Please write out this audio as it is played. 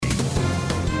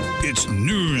It's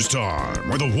news time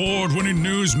with award-winning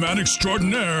newsman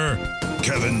extraordinaire,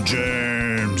 Kevin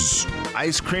James.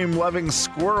 Ice cream-loving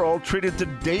squirrel treated to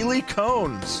daily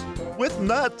cones with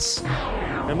nuts.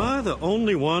 Am I the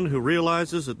only one who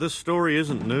realizes that this story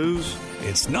isn't news?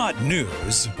 It's not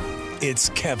news. It's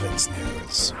Kevin's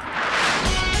news.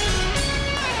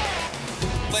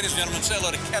 Ladies and gentlemen, say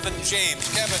hello to Kevin James.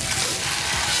 Kevin.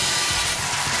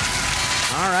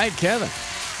 All right, Kevin.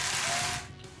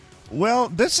 Well,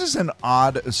 this is an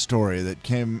odd story that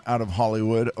came out of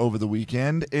Hollywood over the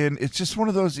weekend, and it's just one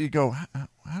of those that you go,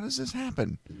 how does this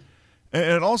happen? And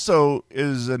it also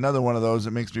is another one of those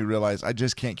that makes me realize I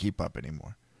just can't keep up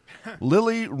anymore.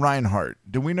 Lili Reinhart.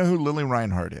 Do we know who Lili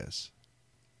Reinhart is?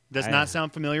 Does not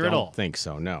sound familiar at all. Don't think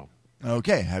so, no.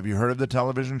 Okay. Have you heard of the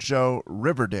television show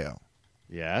Riverdale?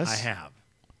 Yes. I have.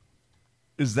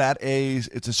 Is that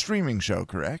it's a streaming show,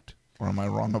 correct? Or am I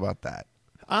wrong about that?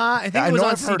 I think it was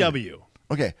on CW.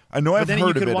 Okay. I know I've heard of it. But then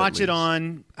you could at watch it least.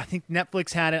 on, I think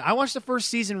Netflix had it. I watched the first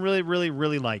season,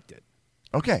 really liked it.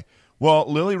 Okay.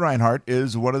 Well, Lili Reinhart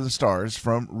is one of the stars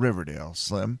from Riverdale,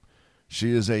 Slim.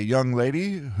 She is a young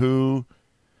lady who,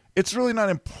 it's really not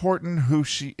important who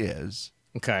she is.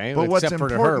 Okay. But what's except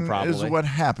for important her, is probably. what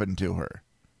happened to her.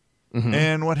 Mm-hmm.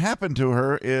 And what happened to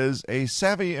her is a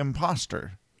savvy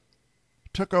imposter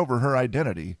took over her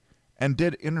identity and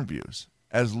did interviews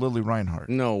as Lili Reinhart.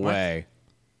 No way.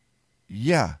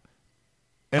 Yeah.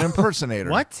 An impersonator.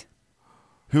 What?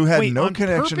 Who had Wait, no on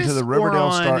connection to purpose the Riverdale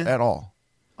or star on- at all.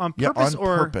 On Yeah, purpose on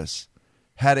or purpose.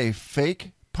 Had a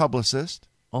fake publicist,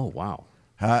 Oh, wow.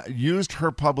 used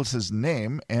her publicist's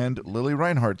name and Lili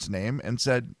Reinhart's name and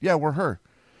said, yeah, we're her.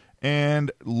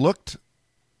 And looked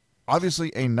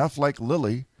obviously enough like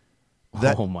Lily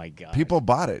that Oh, my God. people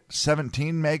bought it.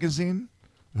 17 magazine,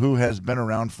 who has been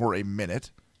around for a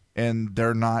minute, and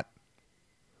they're not,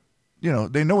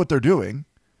 they know what they're doing.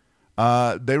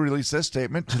 They released this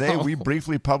statement. Today, we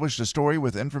briefly published a story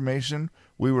with information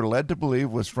we were led to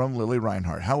believe was from Lili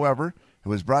Reinhart. However, it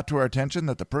was brought to our attention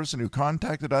that the person who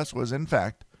contacted us was, in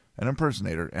fact, an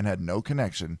impersonator and had no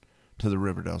connection to the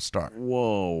Riverdale star.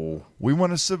 Whoa. We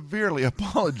want to severely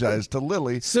apologize to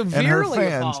Lily and her Severely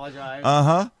fans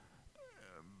apologize.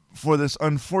 for this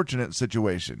unfortunate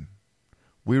situation.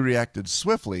 We reacted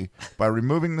swiftly by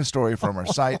removing the story from our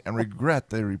site and regret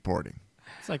the reporting.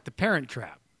 it's like the Parent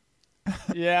Trap.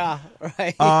 Yeah,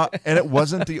 right. And it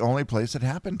wasn't the only place it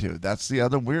happened to. That's the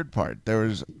other weird part. There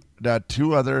was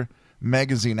two other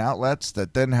magazine outlets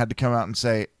that then had to come out and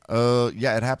say,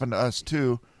 yeah, it happened to us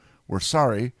too. We're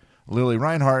sorry. Lili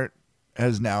Reinhart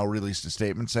has now released a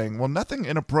statement saying, well, nothing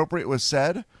inappropriate was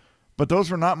said, but those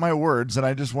were not my words, and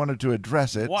I just wanted to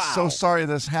address it. Wow. So sorry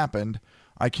this happened.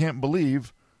 I can't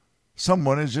believe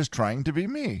someone is just trying to be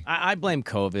me. I blame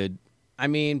COVID. I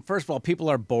mean, first of all, people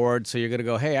are bored, so you're going to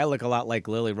go, hey, I look a lot like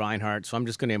Lili Reinhart, so I'm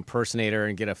just going to impersonate her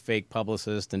and get a fake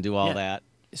publicist and do all Yeah. that.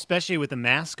 Especially with a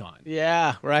mask on.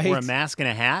 Yeah, right? Or a mask and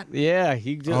a hat. Yeah,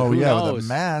 he just, Oh, who yeah, knows? with a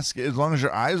mask. As long as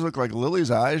your eyes look like Lily's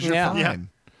eyes, you're Yeah. fine. Yeah.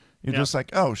 You're Yeah. just like,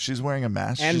 oh, she's wearing a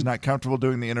mask. And- She's not comfortable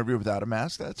doing the interview without a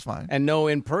mask. That's fine. And no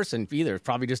in person either. It's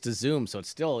probably just a Zoom, so it's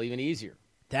still even easier.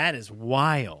 That is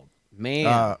wild.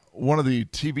 Man. One of the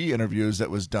TV interviews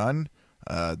that was done,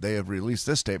 they have released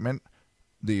this statement.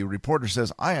 The reporter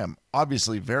says, I am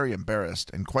obviously very embarrassed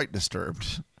and quite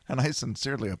disturbed, and I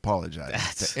sincerely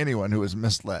apologize to anyone who was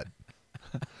misled.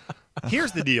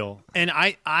 Here's the deal, and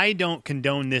I don't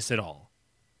condone this at all.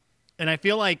 And I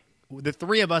feel like the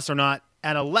three of us are not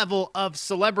at a level of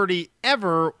celebrity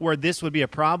ever where this would be a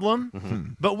problem, Mm-hmm.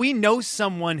 but we know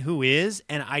someone who is,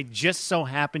 and I just so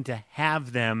happen to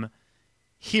have them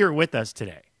here with us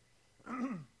today.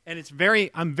 And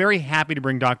I'm very happy to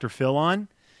bring Dr. Phil on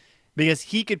because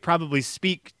he could probably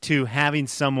speak to having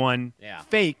someone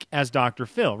fake as Dr.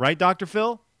 Phil, right, Dr.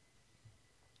 Phil?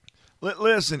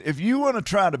 Listen, if you want to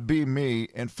try to be me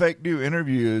and fake do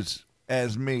interviews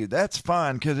as me, that's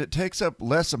fine because it takes up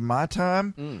less of my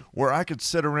time where I could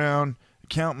sit around,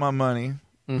 count my money,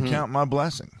 count my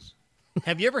blessings.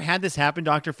 Have you ever had this happen,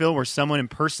 Dr. Phil, where someone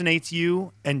impersonates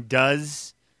you and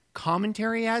does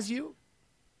commentary as you?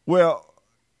 Well,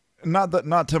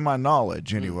 not to my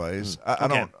knowledge, anyways. I Okay.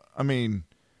 don't. I mean,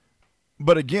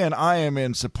 but again, I am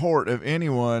in support of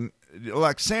anyone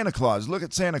like Santa Claus. Look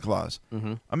at Santa Claus.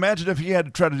 Imagine if he had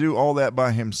to try to do all that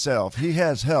by himself. He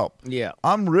has help. Yeah.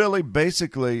 I'm really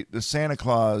basically the Santa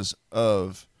Claus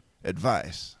of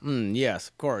advice. Yes,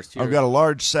 of course. I've got a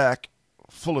large sack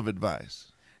full of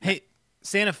advice. Hey,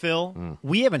 Santa Phil,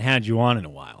 we haven't had you on in a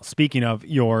while. Speaking of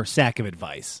your sack of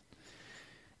advice.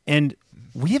 And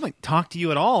we haven't talked to you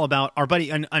at all about our buddy.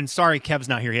 And I'm sorry Kev's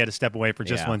not here. He had to step away for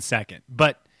just 1 second.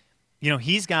 But,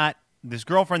 he's got this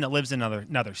girlfriend that lives in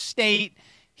another state.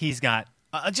 He's got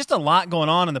just a lot going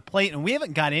on the plate, and we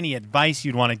haven't got any advice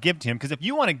you'd want to give to him. Because if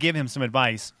you want to give him some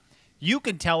advice, you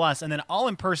can tell us, and then I'll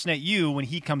impersonate you when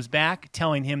he comes back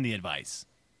telling him the advice.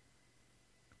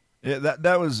 Yeah,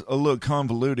 that was a little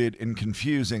convoluted and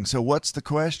confusing. So what's the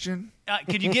question?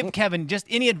 Could you give Kevin just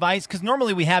any advice? Because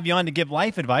normally we have you on to give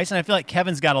life advice, and I feel like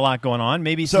Kevin's got a lot going on.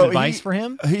 Maybe some advice for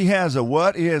him? He has a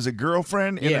what? He has a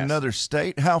girlfriend in Yes. another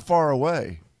state? How far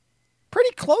away?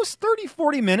 Pretty close, 30,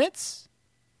 40 minutes.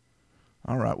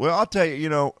 All right. Well, I'll tell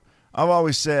you, I've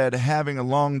always said having a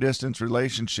long-distance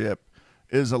relationship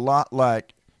is a lot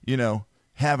like,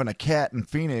 having a cat in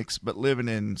Phoenix but living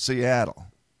in Seattle.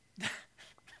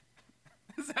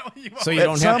 Is that what you want? So you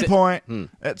don't have to.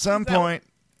 At some point,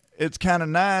 it's kind of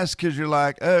nice because you're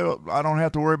like, oh, I don't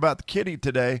have to worry about the kitty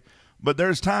today. But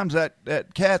there's times that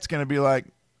cat's going to be like,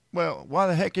 well, why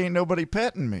the heck ain't nobody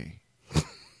petting me?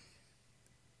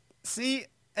 See,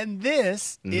 and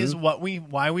this is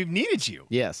why we've needed you.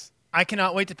 Yes. I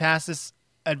cannot wait to pass this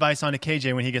advice on to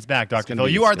KJ when he gets back, Dr. gonna Phil.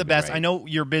 be- You it's are gonna the be best. great. I know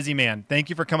you're a busy man.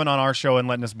 Thank you for coming on our show and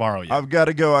letting us borrow you. I've got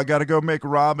to go. I got to go make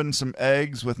Robin some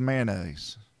eggs with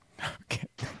mayonnaise.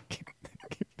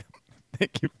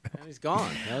 Thank you. He's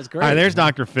gone. That was All great. right, there's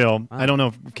Dr. Phil. I don't know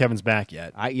if Kevin's back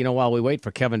yet. While we wait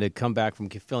for Kevin to come back from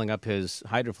filling up his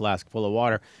hydro flask full of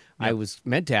water, I was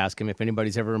meant to ask him if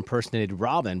anybody's ever impersonated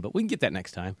Robin, but we can get that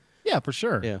next time. Yeah, for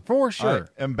sure. Yeah. For All sure. right,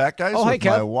 I'm back, guys, Oh, hey, with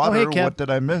my Kev. water. Oh, hey, Kev. What did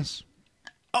I miss?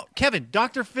 Oh, Kevin,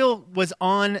 Dr. Phil was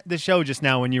on the show just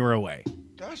now when you were away.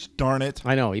 Gosh darn it.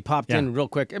 I know. He popped Yeah. in real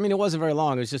quick. I mean, it wasn't very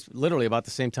long. It was just literally about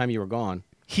the same time you were gone.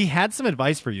 He had some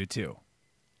advice for you, too.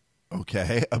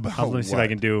 Okay, about Let me see if I what?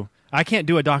 can do. I can't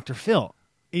do a Dr. Phil.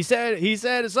 He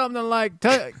said something like,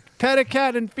 pet a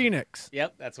cat in Phoenix.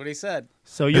 Yep, that's what he said.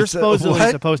 So you're It's a- supposedly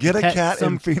what? supposed Get to a pet cat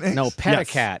some, in Phoenix? No, pet a Yes.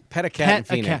 cat. Pet a cat in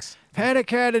Phoenix. Pet a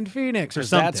cat in Phoenix or 'Cause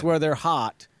something. that's where they're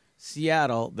hot.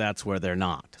 Seattle, that's where they're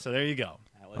not. So there you go.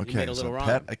 He made Okay, a little so rhyme.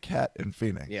 pet a cat in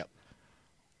Phoenix. Yep.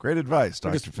 Great advice,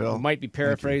 Dr. Just Phil. might be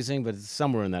paraphrasing, but it's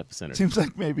somewhere in that vicinity. Seems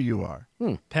like maybe you are.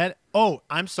 Pet. Oh,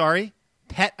 I'm sorry.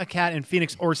 Pet a cat in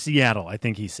Phoenix or Seattle, I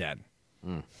think he said.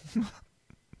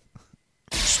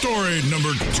 Story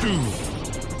number 2.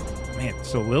 Man,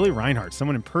 so Lily Reinhart,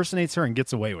 someone impersonates her and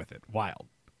gets away with it. Wild.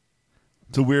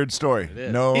 It's a weird story.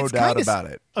 is. No It's doubt kinda about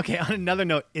it. Okay, on another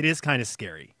note, it is kind of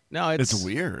scary. No, It's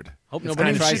weird. Hope I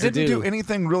nobody mean, tries she to didn't do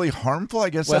anything really harmful. I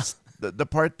guess Well, that's the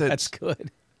part That's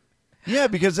good. Yeah,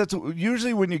 because that's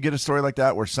usually when you get a story like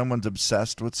that where someone's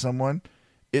obsessed with someone,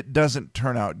 it doesn't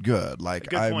turn out good. Like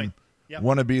Good I point. Yep.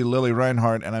 want to be Lily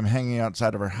Reinhart and I'm hanging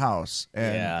outside of her house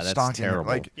and Yeah, that's stalking her. terrible.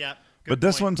 Like, Yeah. but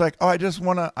this one's like, oh, I just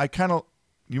want to. I kind of.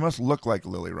 You must look like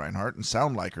Lily Reinhart and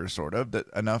sound like her, sort of, that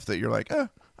enough that you're like, I'm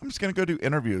just gonna go do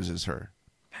interviews as her.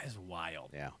 That is wild.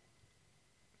 Yeah.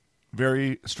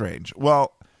 Very strange.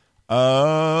 Well,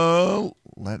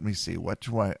 let me see. What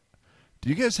do I? Do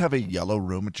you guys have a yellow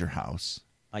room at your house?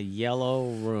 A yellow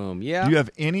room. Yeah. Do you have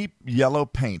any yellow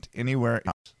paint anywhere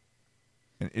else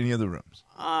in any of the rooms?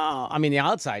 I mean, the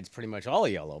outside's pretty much all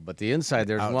yellow, but the inside,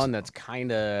 there's outside. one that's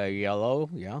kind of yellow.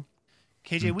 Yeah.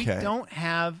 KJ, we Okay. don't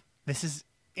have. This is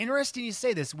interesting you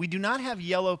say this. We do not have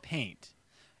yellow paint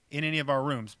in any of our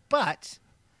rooms, but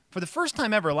for the first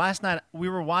time ever, last night we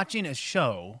were watching a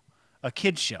show, a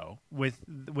kids show with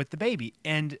the baby,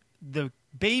 and the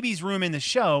baby's room in the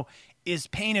show is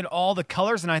painted all the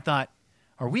colors, and I thought,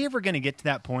 are we ever going to get to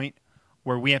that point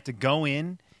where we have to go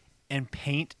in and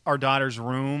paint our daughter's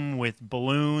room with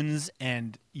balloons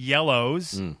and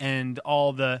yellows and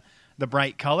all the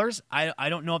bright colors? I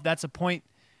don't know if that's a point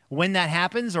when that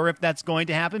happens or if that's going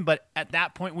to happen, but at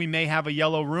that point we may have a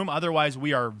yellow room. Otherwise,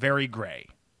 we are very gray.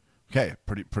 Okay,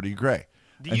 pretty gray.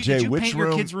 Did And you, Jay, did you which paint room?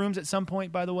 your kids' rooms at some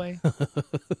point, by the way?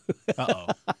 Uh-oh.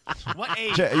 What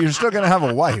age? Jay, you're still gonna have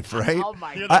a wife, right? Oh,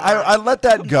 my I let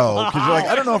that go because you're like,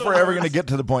 I don't know if we're ever gonna get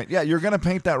to the point. Yeah, you're gonna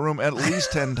paint that room at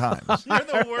least 10 times. You're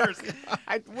the worst.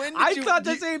 I thought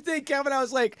the same thing, Kevin. I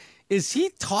was like, is he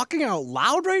talking out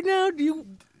loud right now?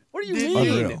 What do you Did mean?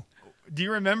 you- Unreal. Do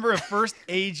you remember a first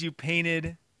age you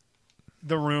painted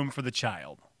the room for the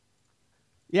child?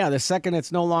 Yeah, the second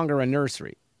it's no longer a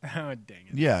nursery. Oh, dang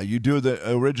it. Yeah, you do the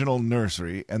original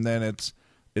nursery, and then it's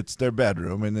their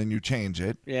bedroom, and then you change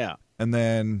it, Yeah. and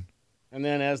then And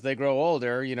then as they grow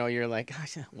older, you're like,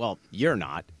 gosh, well, you're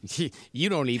not. You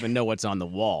don't even know what's on the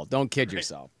wall. Don't kid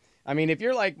yourself. I mean, if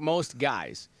you're like most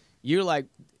guys, you're like,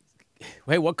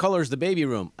 hey, what color is the baby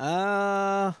room?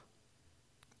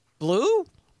 Blue?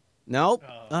 Nope.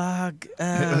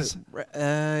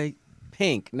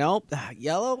 Pink? Nope.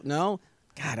 Yellow? No.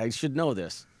 God, I should know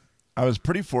this. I was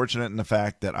pretty fortunate in the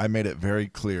fact that I made it very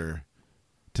clear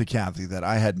to Kathy that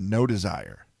I had no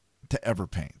desire to ever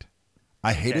paint.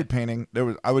 I hated painting.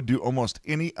 I would do almost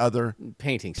any other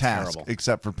Painting's task terrible.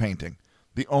 except for painting.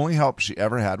 The only help she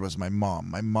ever had was my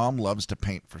mom. My mom loves to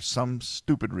paint for some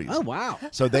stupid reason. Oh, wow.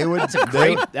 So they would. That's a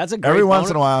great Every once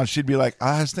in a bonus. while, she'd be like,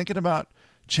 "I was thinking about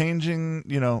changing,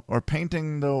 or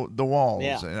painting the walls."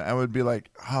 Yeah. And I would be like,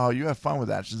 "Oh, you have fun with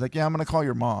that." She's like, "Yeah, I'm going to call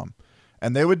your mom,"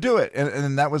 and they would do it,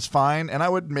 and that was fine. And I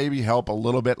would maybe help a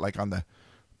little bit, like on the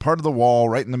part of the wall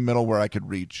right in the middle where I could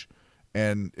reach,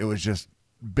 and it was just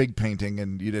big painting,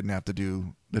 and you didn't have to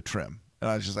do the trim. And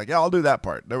I was just like, "Yeah, I'll do that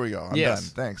part. There we go. I'm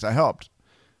Yes. done. Thanks. I helped."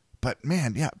 But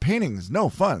man, yeah, painting is no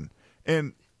fun,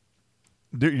 and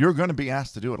you're going to be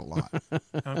asked to do it a lot.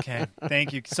 Okay,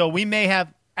 thank you. So we may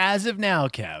have, as of now,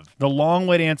 Kev, the long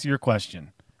way to answer your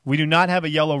question. We do not have a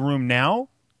yellow room now,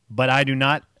 but I do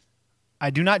not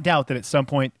doubt that at some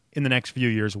point in the next few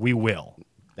years we will.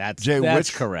 That's Jay,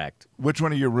 correct. Which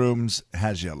one of your rooms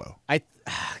has yellow? I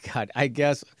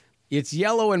guess it's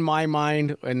yellow in my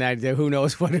mind, and who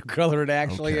knows what color it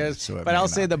actually Okay, is. so it But may I'll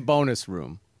say not the be. bonus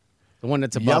room, the one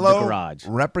that's above Yellow the garage.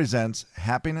 represents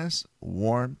happiness,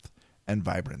 warmth, and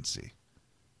vibrancy.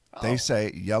 They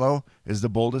say yellow is the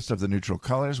boldest of the neutral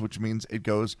colors, which means it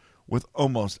goes with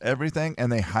almost everything,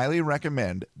 and they highly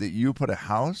recommend that you put a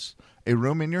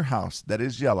room in your house that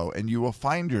is yellow, and you will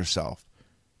find yourself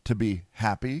to be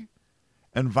happy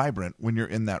and vibrant when you're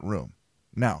in that room.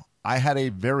 Now, I had a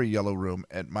very yellow room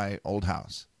at my old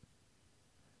house.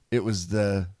 It was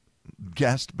the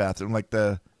guest bathroom, like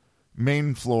the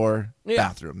main floor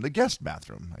bathroom. The guest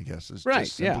bathroom, I guess, is Right,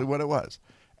 just simply yeah. what it was.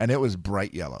 And it was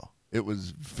bright yellow. It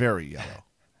was very yellow.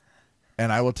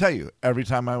 And I will tell you, every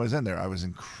time I was in there, I was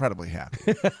incredibly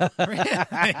happy.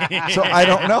 So I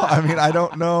don't know. I mean, I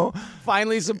don't know.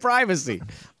 Finally, some privacy.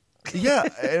 Yeah,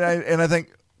 and I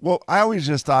think, well, I always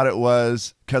just thought it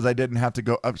was because I didn't have to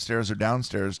go upstairs or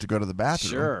downstairs to go to the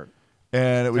bathroom. Sure.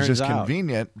 And it was Turns just out.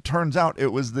 convenient. Turns out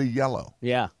it was the yellow.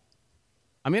 Yeah.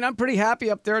 I mean, I'm pretty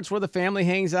happy up there. It's where the family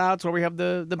hangs out. It's where we have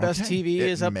the best Okay. TV It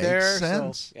is up makes there.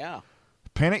 sense. So, yeah.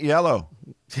 Paint it yellow.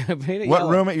 Paint it What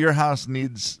yellow. room at your house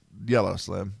needs yellow,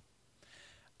 Slim?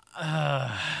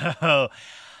 I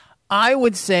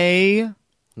would say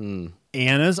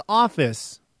Anna's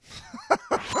office.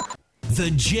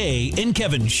 The Jay and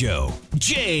Kevin Show.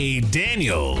 Jay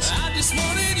Daniels. I just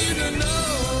wanted you to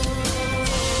know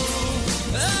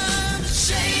I'm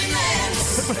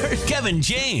shameless. Kevin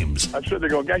James. I'm sure they're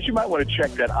going, guys, you might want to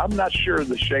check that. I'm not sure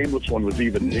the shameless one was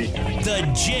even me.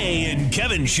 The Jay and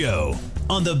Kevin Show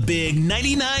on the Big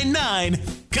 99.9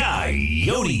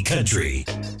 Coyote Country.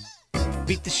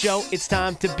 Beat the show, it's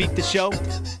time to beat the show.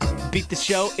 Beat the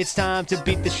show, it's time to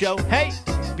beat the show. Hey!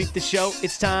 Beat the show,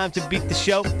 it's time to beat the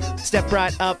show. Step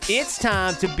right up, it's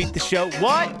time to beat the show.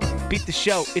 What? Beat the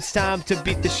show, it's time to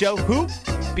beat the show. Who?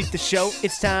 Beat the show,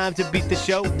 it's time to beat the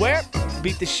show. Where?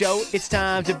 Beat the show, it's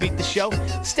time to beat the show.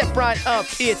 Step right up,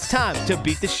 it's time to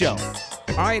beat the show.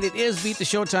 All right, it is Beat the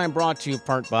Showtime, brought to you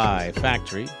part by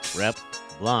Factory Rep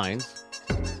Blinds.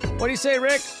 What do you say,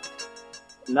 Rick?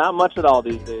 Not much at all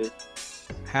these days.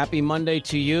 Happy Monday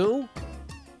to you.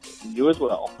 You as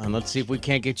well. And let's see if we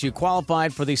can't get you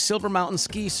qualified for the Silver Mountain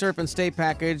Ski Surf and Stay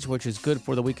package, which is good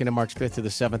for the weekend of March 5th to the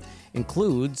 7th.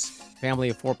 Includes family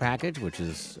of 4 package, which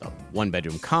is a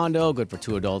 1-bedroom condo, good for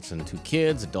 2 adults and 2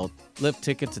 kids, adult lift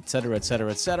tickets, etc., etc.,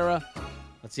 etc.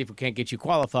 Let's see if we can't get you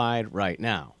qualified right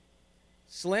now.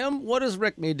 Slim, what does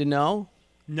Rick need to know?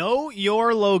 Know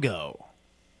your logo.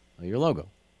 Oh, your logo.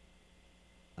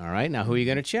 All right, now who are you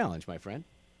going to challenge, my friend?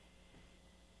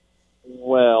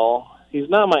 Well, he's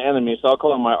not my enemy, so I'll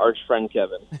call him my arch friend,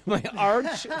 Kevin. My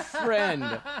arch friend.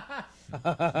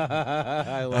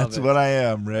 I love That's it. what I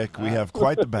am, Rick. We have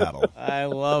quite the battle. I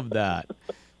love that.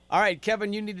 All right,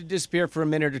 Kevin, you need to disappear for a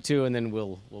minute or two, and then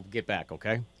we'll get back,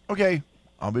 okay? Okay,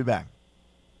 I'll be back.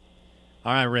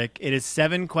 All right, Rick. It is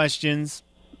 7 questions.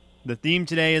 The theme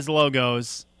today is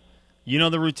logos. You know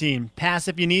the routine. Pass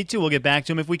if you need to. We'll get back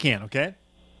to them if we can, okay?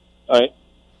 All right.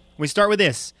 We start with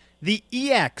this. The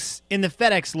EX in the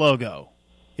FedEx logo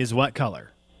is what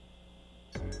color?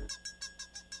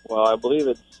 Well, I believe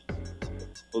it's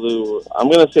blue. I'm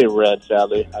going to say red,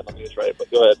 sadly. I don't think it's right,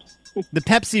 but go ahead. The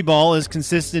Pepsi ball is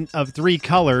consists of 3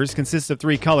 colors.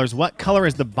 What color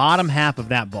is the bottom half of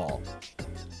that ball?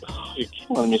 You're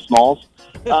killing me, Smalls.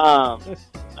 I'm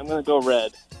going to go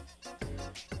red.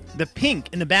 The pink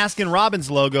in the Baskin-Robbins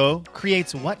logo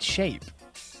creates what shape?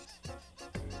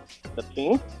 The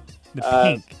pink? The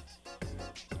pink.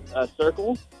 A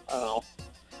circle? I don't know.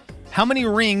 How many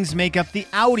rings make up the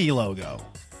Audi logo?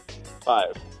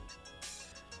 5.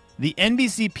 The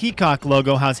NBC Peacock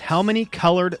logo has how many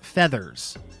colored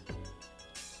feathers?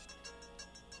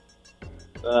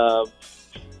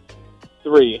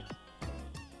 3.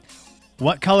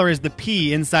 What color is the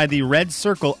P inside the red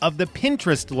circle of the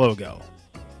Pinterest logo?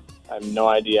 I have no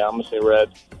idea. I'm going to say red.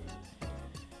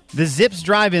 The Zips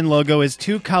Drive-In logo is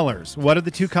 2 colors. What are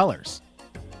the 2 colors?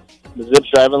 The Zips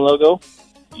Drive-In logo,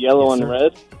 yellow Yes, and sir.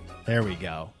 red. There we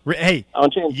go. Hey, I'm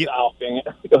going to change. Oh, dang it.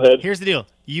 Go ahead. here's the deal.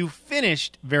 You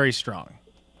finished very strong.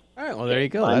 All right, well, there you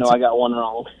go. I know I got one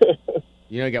wrong.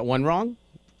 You know you got one wrong?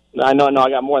 I know I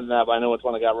got more than that, but I know which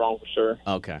one I got wrong for sure.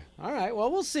 Okay. All right,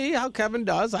 well, we'll see how Kevin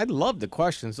does. I love the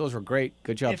questions. Those were great.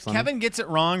 Good job, If Sonny. Kevin gets it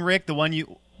wrong, Rick, the one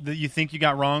that you think you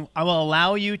got wrong, I will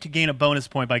allow you to gain a bonus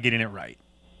point by getting it right.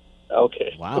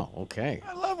 Okay. Wow, okay.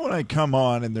 I love when I come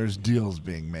on and there's deals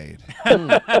being made.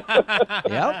 Yep.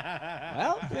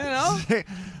 Well, you know,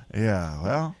 Yeah,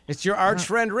 well, it's your arch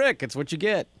friend, Rick. It's what you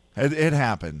get. it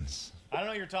happens. I don't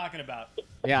know what you're talking about.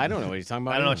 Yeah, I don't know what he's talking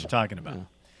about. I don't know what you're talking about.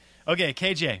 Okay,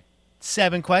 KJ,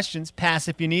 7 questions. Pass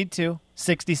if you need to.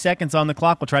 60 seconds on the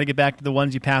clock. We'll try to get back to the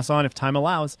ones you pass on if time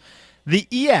allows. The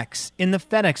EX in the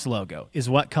FedEx logo is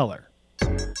what color?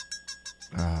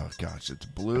 Oh, gosh, it's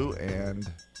blue and...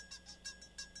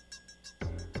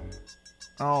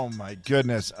 Oh, my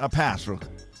goodness. A pass.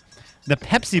 The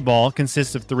Pepsi ball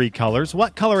consists of 3 colors.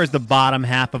 What color is the bottom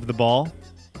half of the ball?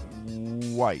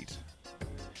 White.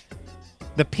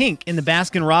 The pink in the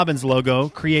Baskin-Robbins logo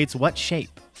creates what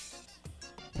shape?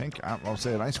 Pink. I'll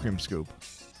say an ice cream scoop.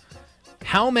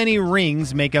 How many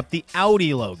rings make up the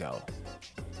Audi logo?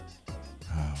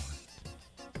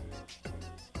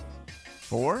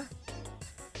 4?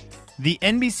 The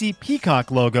NBC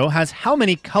Peacock logo has how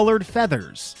many colored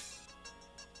feathers?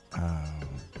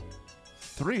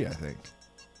 3, I think.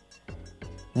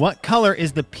 What color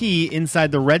is the P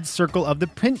inside the red circle of the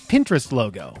Pinterest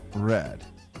logo? Red.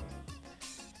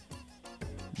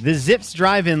 The Zips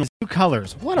Drive-In 2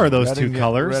 colors. What are those Red 2 and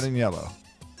colors? Red and yellow.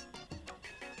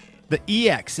 The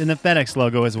EX in the FedEx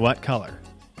logo is what color?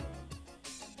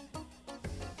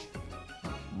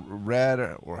 Red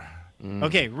or...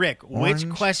 Okay, Rick, which Orange?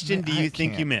 question do I you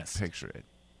think you can't missed? Picture it.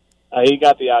 He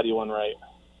got the Audi one right.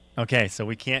 Okay, so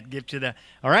we can't get to the...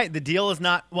 All right, the deal is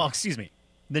not... Well, excuse me.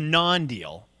 The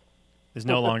non-deal is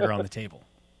no longer on the table.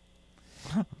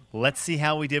 Let's see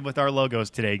how we did with our logos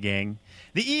today, gang.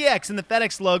 The EX in the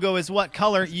FedEx logo is what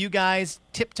color? You guys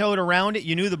tiptoed around it.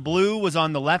 You knew the blue was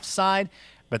on the left side,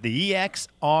 but the EX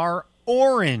are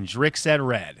orange. Rick said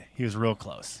red. He was real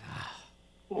close.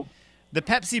 The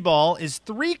Pepsi ball is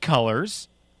 3 colors,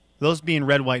 those being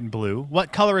red, white, and blue.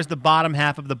 What color is the bottom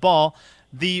half of the ball?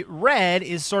 The red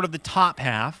is sort of the top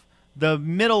half. The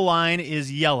middle line is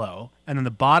yellow, and then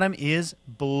the bottom is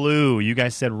blue. You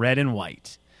guys said red and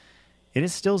white. It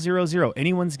is still 0-0.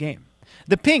 Anyone's game.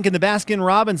 The pink in the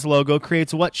Baskin-Robbins logo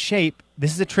creates what shape?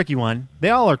 This is a tricky one. They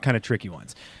all are kind of tricky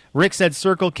ones. Rick said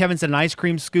circle. Kevin said an ice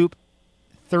cream scoop.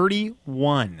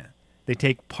 31. They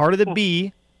take part of the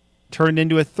B, turn it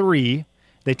into a 3.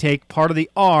 They take part of the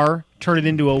R, turn it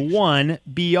into a 1.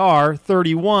 BR,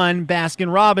 31.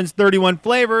 Baskin-Robbins, 31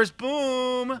 flavors.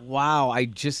 Boom. Wow,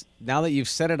 now that you've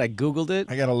said it, I Googled it.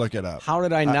 I got to look it up. How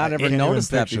did I not ever can't notice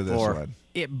even that picture before? This one.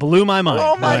 It blew my mind.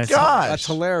 Oh, when my I saw it. gosh. That's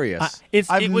hilarious. It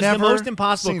I've was the never most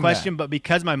impossible seen question, that. but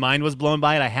because my mind was blown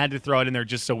by it, I had to throw it in there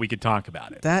just so we could talk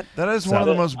about it. That is one of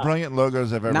the most brilliant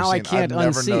logos I've ever Now seen. I can't I've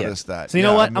never unsee it. noticed that. So you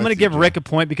know Yeah, what? I'm going to with give you, Rick Jay. a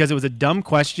point because it was a dumb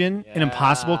question, an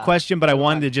impossible question, but I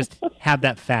wanted to just have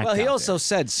that fact. Well, he out also there.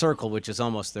 said circle, which is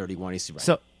almost 31. He's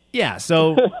right.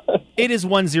 So it is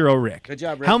 1-0, Rick. Good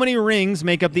job, Rick. How many rings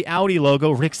make up the Audi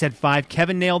logo? Rick said 5.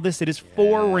 Kevin nailed this. It is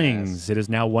 4 rings. It is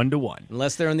now 1-1.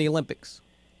 Unless they're in the Olympics.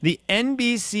 The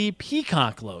NBC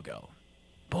Peacock logo.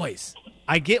 Boys,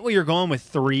 I get where you're going with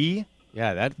 3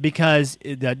 Yeah, that. because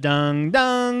the dung,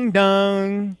 dung,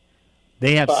 dung.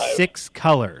 They have 5. 6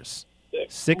 colors.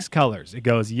 6 colors. It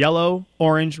goes yellow,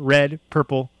 orange, red,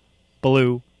 purple,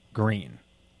 blue, green.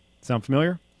 Sound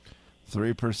familiar?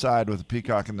 3 per side with a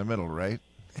peacock in the middle, right?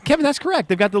 Kevin, that's correct.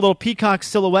 They've got the little peacock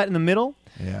silhouette in the middle.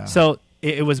 Yeah. So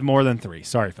it was more than 3.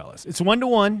 Sorry, fellas. It's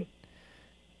 1-1.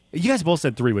 You guys both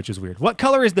said 3, which is weird. What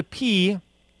color is the P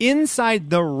inside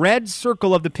the red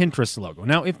circle of the Pinterest logo?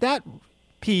 Now, if that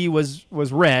P was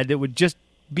red, it would just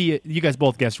be, you guys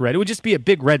both guessed red. It would just be a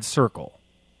big red circle.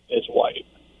 It's white.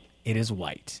 It is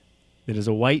white. It is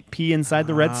a white P inside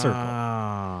the red circle.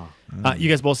 Ah. You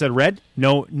guys both said red.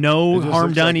 No It harm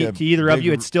just done looks like to a either of big-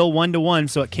 you. It's still 1-1.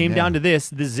 So it came Yeah. down to this.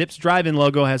 The Zips Drive-In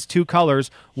logo has 2 colors.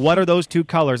 What are those 2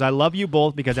 colors? I love you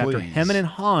both because after Please. hemming and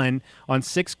hawing on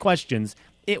 6 questions,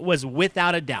 it was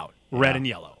without a doubt red and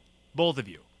yellow. Both of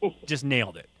you just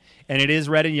nailed it. And it is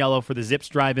red and yellow for the Zips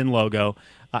Drive-In logo.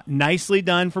 Nicely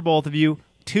done for both of you.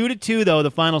 2-2, though,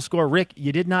 the final score. Rick,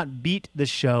 you did not beat the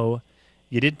show.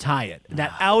 You did tie it.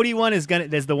 That Audi one is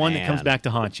the one that comes back to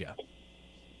haunt you.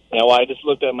 Yeah, well, I just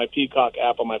looked at my Peacock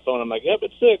app on my phone. I'm like, yep,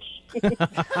 it's 6.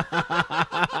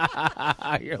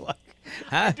 You're like,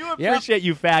 I do appreciate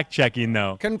you fact-checking,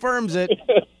 though. Confirms it.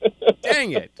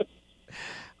 Dang it.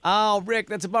 Oh, Rick,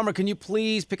 that's a bummer. Can you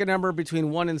please pick a number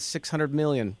between 1 and 600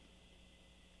 million?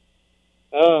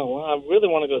 Oh, well, I really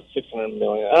want to go 600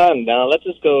 million. No, let's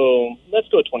go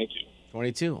 22.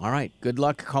 22. All right. Good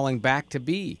luck calling back to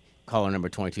be caller number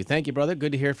 22. Thank you, brother.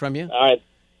 Good to hear from you. All right.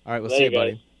 All right, we'll Later, see you,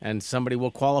 buddy. guys. And somebody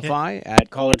will qualify at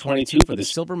caller 22 for the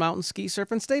Silver Mountain Ski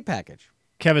Surf and Stay package.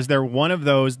 Kev, is there one of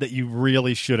those that you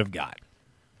really should have got?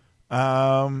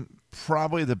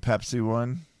 Probably the Pepsi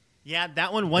one. Yeah,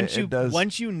 that one, once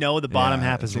you know the bottom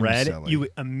half is seems red, silly. you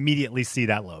immediately see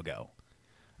that logo.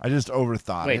 I just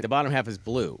overthought Wait, it. the bottom half is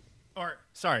blue. Or,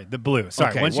 sorry, the blue.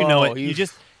 Sorry, Okay, once you know whoa,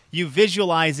 it, you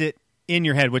visualize it in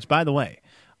your head, which, by the way,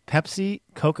 Pepsi,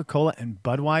 Coca-Cola, and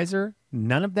Budweiser,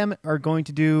 none of them are going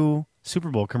to do Super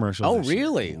Bowl commercials. Oh, this year.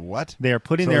 really? What? They are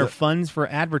putting their funds for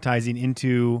advertising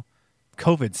into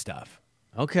COVID stuff.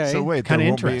 Okay. So wait, there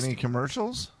Kinda won't be interesting. any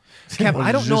commercials? Kev, Or I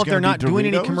is don't it know just if they're gonna not be doing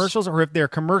any Doritos? commercials or if their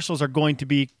commercials are going to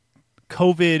be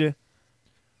COVID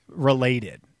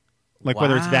related, like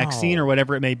whether it's vaccine or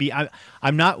whatever it may be.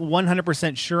 I'm not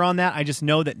 100% sure on that. I just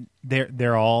know that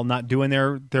they're all not doing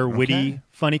their witty,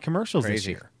 funny commercials this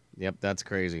Crazy. year. Yep, that's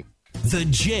crazy. The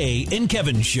Jay and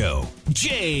Kevin Show.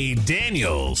 Jay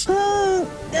Daniels. No.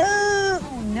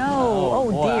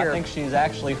 Oh, boy, dear. I think she's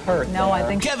actually hurt. No, I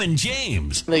think Kevin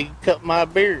James. They cut my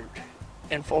beard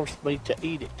and forced me to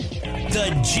eat it.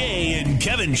 The Jay and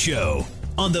Kevin Show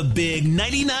on the Big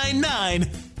 99.9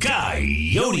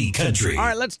 Coyote Country. All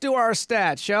right, let's do our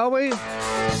stats, shall we?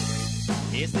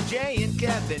 It's the Jay and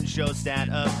Kevin Show stat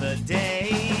of the day.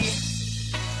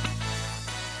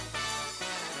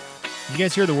 You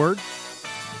guys hear the word?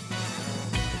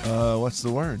 What's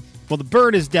the word? Well, the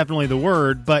bird is definitely the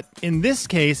word, but in this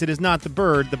case, it is not the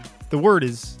bird. The word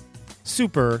is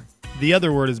super. The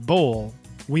other word is bowl.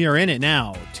 We are in it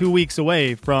now, 2 weeks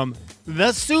away from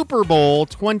the Super Bowl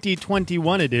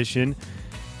 2021 edition.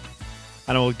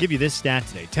 And I will give you this stat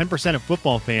today. 10% of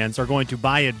football fans are going to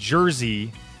buy a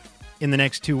jersey in the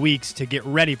next 2 weeks to get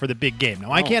ready for the big game.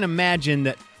 Now, I can't imagine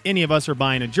that any of us are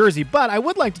buying a jersey, but I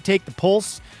would like to take the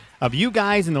pulse of you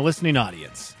guys in the listening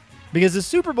audience, because the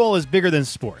Super Bowl is bigger than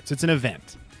sports. It's an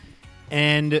event.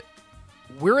 And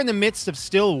we're in the midst of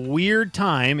still weird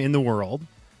time in the world.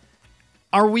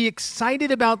 Are we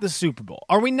excited about the Super Bowl?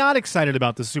 Are we not excited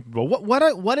about the Super Bowl?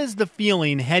 What is the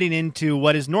feeling heading into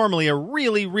what is normally a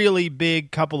really, really big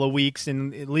couple of weeks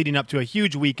and leading up to a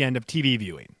huge weekend of TV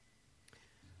viewing?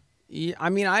 Yeah, I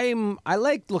mean, I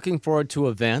like looking forward to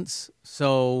events.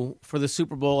 So for the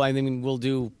Super Bowl, I mean, we'll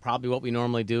do probably what we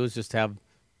normally do is just have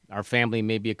our family,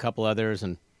 maybe a couple others,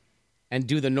 and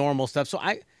do the normal stuff. So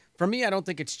for me, I don't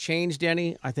think it's changed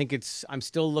any. I think I'm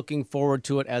still looking forward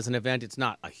to it as an event. It's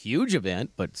not a huge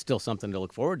event, but still something to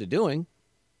look forward to doing.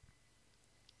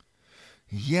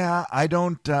 Yeah, I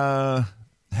don't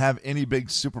have any big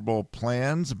Super Bowl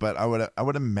plans, but I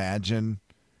would imagine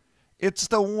it's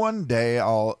the one day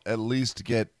I'll at least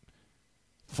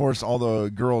force all the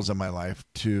girls in my life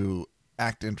to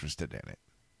act interested in it.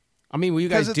 I mean, will you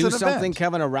guys 'Cause it's do an something, event.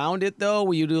 Kevin, around it, though?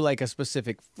 Will you do like a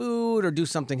specific food or do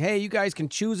something, hey, you guys can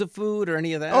choose a food or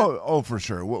any of that? Oh, for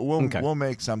sure. Okay. We'll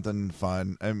make something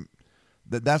fun. And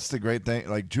that's the great thing.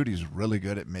 Like, Judy's really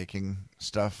good at making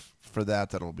stuff for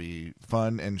that'll be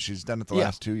fun, and she's done it the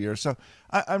last 2 years. So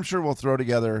I'm sure we'll throw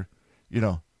together,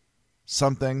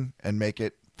 something and make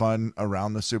it fun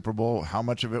around the Super Bowl. How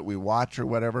much of it we watch or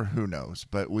whatever, who knows?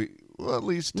 But we'll at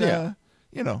least,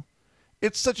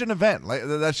 it's such an event. Like,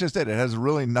 that's just it. It has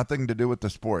really nothing to do with the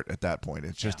sport at that point.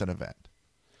 It's just an event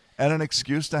and an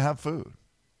excuse to have food.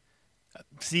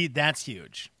 See, that's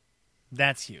huge.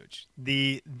 That's huge.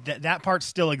 That part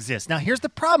still exists. Now, here's the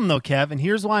problem, though, Kev, and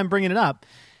here's why I'm bringing it up.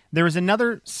 There is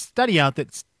another study out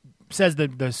that says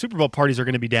that the Super Bowl parties are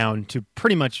going to be down to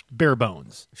pretty much bare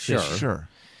bones. Sure.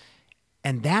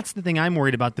 And that's the thing I'm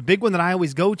worried about. The big one that I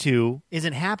always go to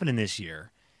isn't happening this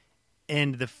year.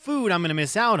 And the food I'm going to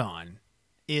miss out on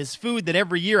is food that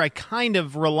every year I kind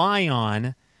of rely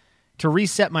on to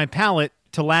reset my palate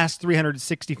to last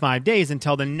 365 days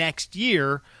until the next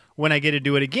year when I get to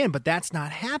do it again. But that's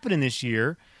not happening this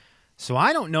year. So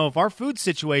I don't know if our food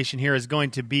situation here is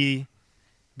going to be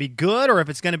good or if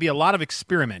it's going to be a lot of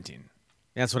experimenting.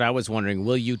 That's what I was wondering.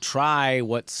 Will you try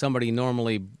what somebody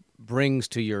normally brings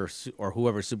to your or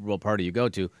whoever Super Bowl party you go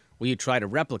to? Will you try to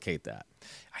replicate that?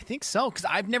 I think so, because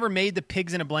I've never made the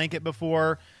pigs in a blanket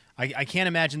before. I can't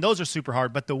imagine those are super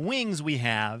hard, but the wings we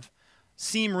have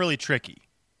seem really tricky.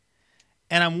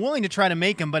 and I'm willing to try to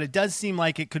make them, but it does seem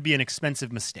like it could be an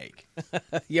expensive mistake.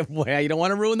 Yeah, well, you don't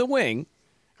want to ruin the wing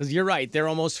because you're right. They're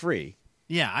almost free.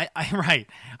 Yeah, right.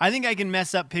 I think I can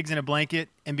mess up pigs in a blanket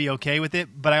and be okay with it,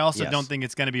 but I also don't think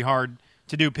it's going to be hard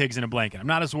to do pigs in a blanket. I'm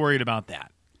not as worried about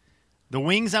that. The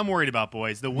wings I'm worried about,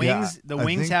 boys. The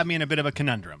wings have me in a bit of a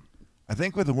conundrum. I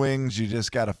think with the wings, you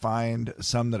just got to find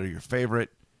some that are your favorite,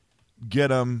 get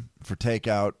them for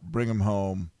takeout, bring them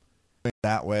home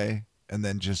that way, and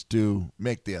then just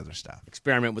make the other stuff.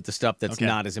 Experiment with the stuff that's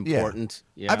not as important.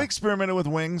 Yeah. I've experimented with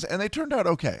wings, and they turned out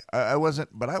okay. I wasn't,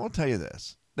 but I will tell you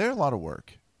this. They're a lot of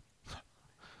work.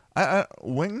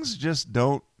 Wings just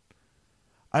don't.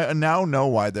 I now know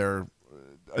why they're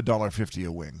 $1.50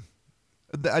 a wing.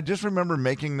 I just remember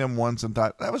making them once and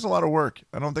thought that was a lot of work.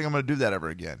 I don't think I'm going to do that ever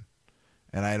again,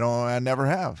 and I never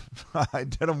have. I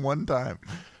did them one time.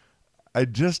 I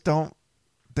just don't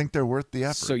think they're worth the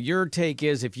effort. So your take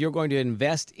is, if you're going to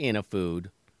invest in a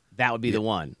food, that would be the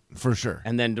one for sure.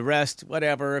 And then the rest,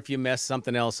 whatever. If you mess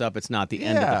something else up, it's not the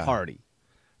end of the party.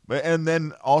 And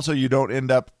then also, you don't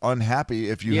end up unhappy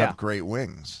if you have great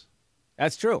wings.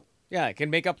 That's true. Yeah, it can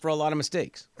make up for a lot of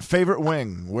mistakes. Favorite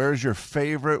wing? Where's your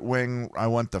favorite wing? I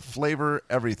want the flavor,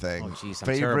 everything. Oh, jeez, I'm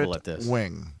favorite terrible at this.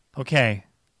 Wing. Okay,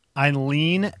 I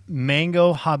lean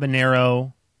mango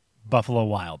habanero Buffalo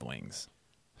Wild Wings.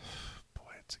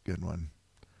 Boy, it's a good one.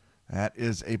 That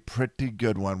is a pretty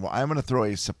good one. Well, I'm going to throw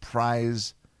a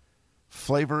surprise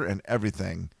flavor and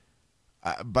everything,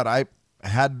 but I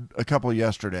had a couple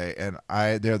yesterday, and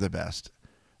they're the best.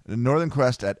 The Northern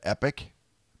Quest at Epic,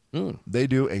 they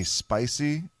do a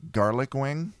spicy garlic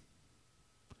wing.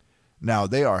 Now,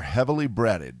 they are heavily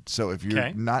breaded, so if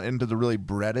you're not into the really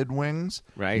breaded wings,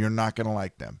 you're not going to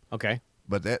like them. Okay.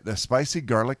 But the spicy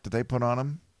garlic that they put on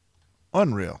them,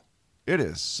 unreal. It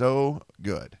is so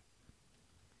good.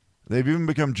 They've even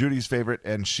become Judy's favorite,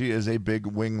 and she is a big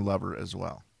wing lover as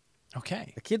well.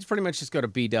 Okay. The kids pretty much just go to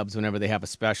B-Dubs whenever they have a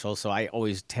special, so I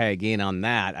always tag in on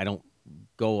that. I don't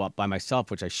go up by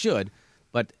myself, which I should,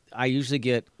 but I usually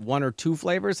get one or two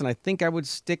flavors, and I think I would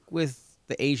stick with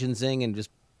the Asian Zing and just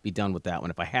be done with that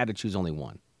one if I had to choose only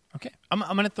one. Okay. I'm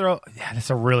going to throw – yeah, that's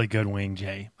a really good wing,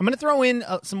 Jay. I'm going to throw in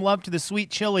some love to the sweet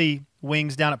chili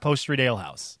wings down at Post Street Ale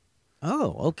House.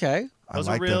 Oh, okay. Those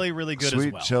are really, really good as well.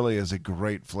 Sweet chili is a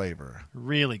great flavor.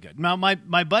 Really good. Now, my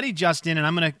buddy Justin, and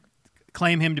I'm going to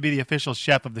claim him to be the official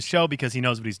chef of the show because he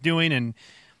knows what he's doing, and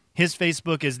his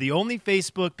Facebook is the only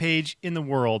Facebook page in the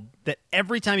world that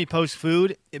every time he posts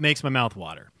food, it makes my mouth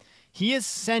water. He is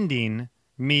sending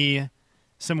me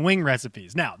some wing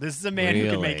recipes. Now, this is a man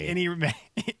who can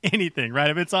make anything, right?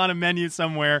 If it's on a menu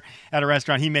somewhere at a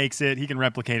restaurant, he makes it. He can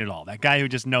replicate it all. That guy who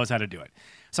just knows how to do it.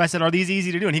 So I said, are these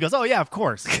easy to do? And he goes, oh, yeah, of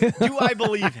course. Do I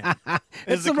believe him?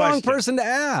 It's the wrong person to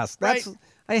ask. That's right?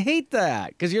 I hate that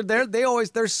because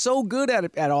they're so good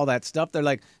at all that stuff. They're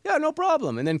like, yeah, no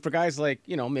problem. And then for guys like,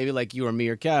 maybe like you or me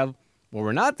or Kev, well,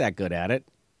 we're not that good at it.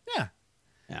 Yeah.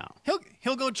 Yeah.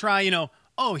 He'll go try,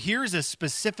 oh, here's a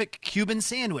specific Cuban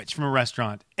sandwich from a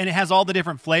restaurant, and it has all the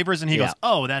different flavors, and he goes,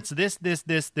 oh, that's this.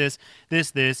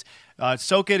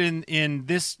 Soak it in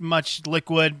this much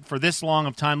liquid for this long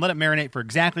of time. Let it marinate for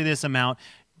exactly this amount.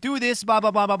 Do this, blah,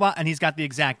 blah, blah, blah, blah, and he's got the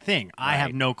exact thing. I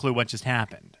have no clue what just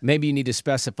happened. Maybe you need to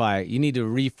specify. You need to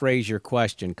rephrase your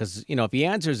question because, if he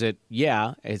answers it,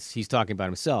 he's talking about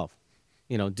himself.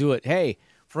 Do it. Hey,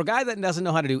 for a guy that doesn't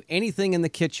know how to do anything in the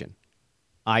kitchen,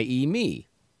 i.e. me,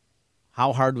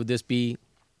 how hard would this be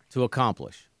to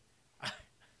accomplish?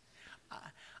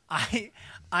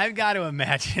 I've got to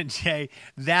imagine, Jay,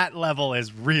 that level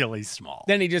is really small.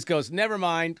 Then he just goes, never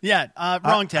mind. Yeah,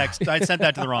 wrong text. I sent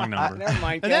that to the wrong number. Never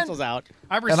mind, cancels out.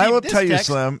 And I will tell you,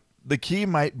 Slim, the key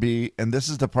might be, and this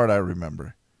is the part I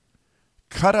remember,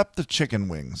 cut up the chicken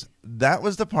wings. That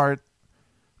was the part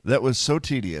that was so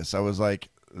tedious. I was like,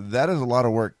 that is a lot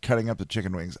of work cutting up the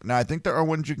chicken wings. Now, I think there are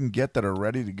ones you can get that are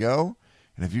ready to go.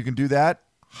 And if you can do that,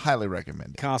 highly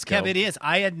recommend it. Costco. Kev, it is.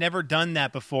 I had never done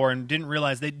that before and didn't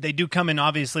realize they do come in,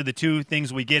 obviously, the two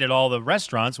things we get at all the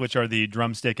restaurants, which are the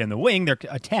drumstick and the wing. They're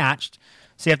attached,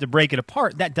 so you have to break it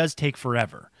apart. That does take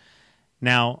forever.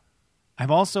 Now,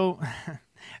 I've also...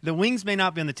 the wings may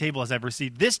not be on the table as I've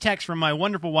received this text from my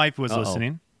wonderful wife who was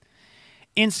listening.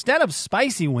 Instead of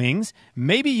spicy wings,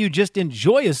 maybe you just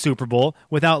enjoy a Super Bowl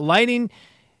without lighting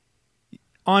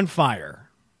on fire.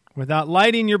 Without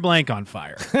lighting your blank on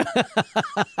fire.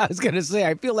 I was going to say,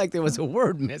 I feel like there was a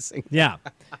word missing. Yeah.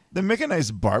 Then make a nice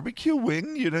barbecue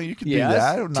wing. You could do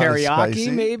that. Not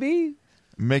teriyaki, maybe?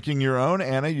 Making your own,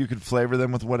 Anna, you could flavor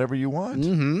them with whatever you want.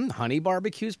 Mm-hmm. Honey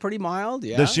barbecue's pretty mild,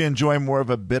 yeah. Does she enjoy more of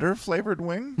a bitter flavored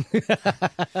wing?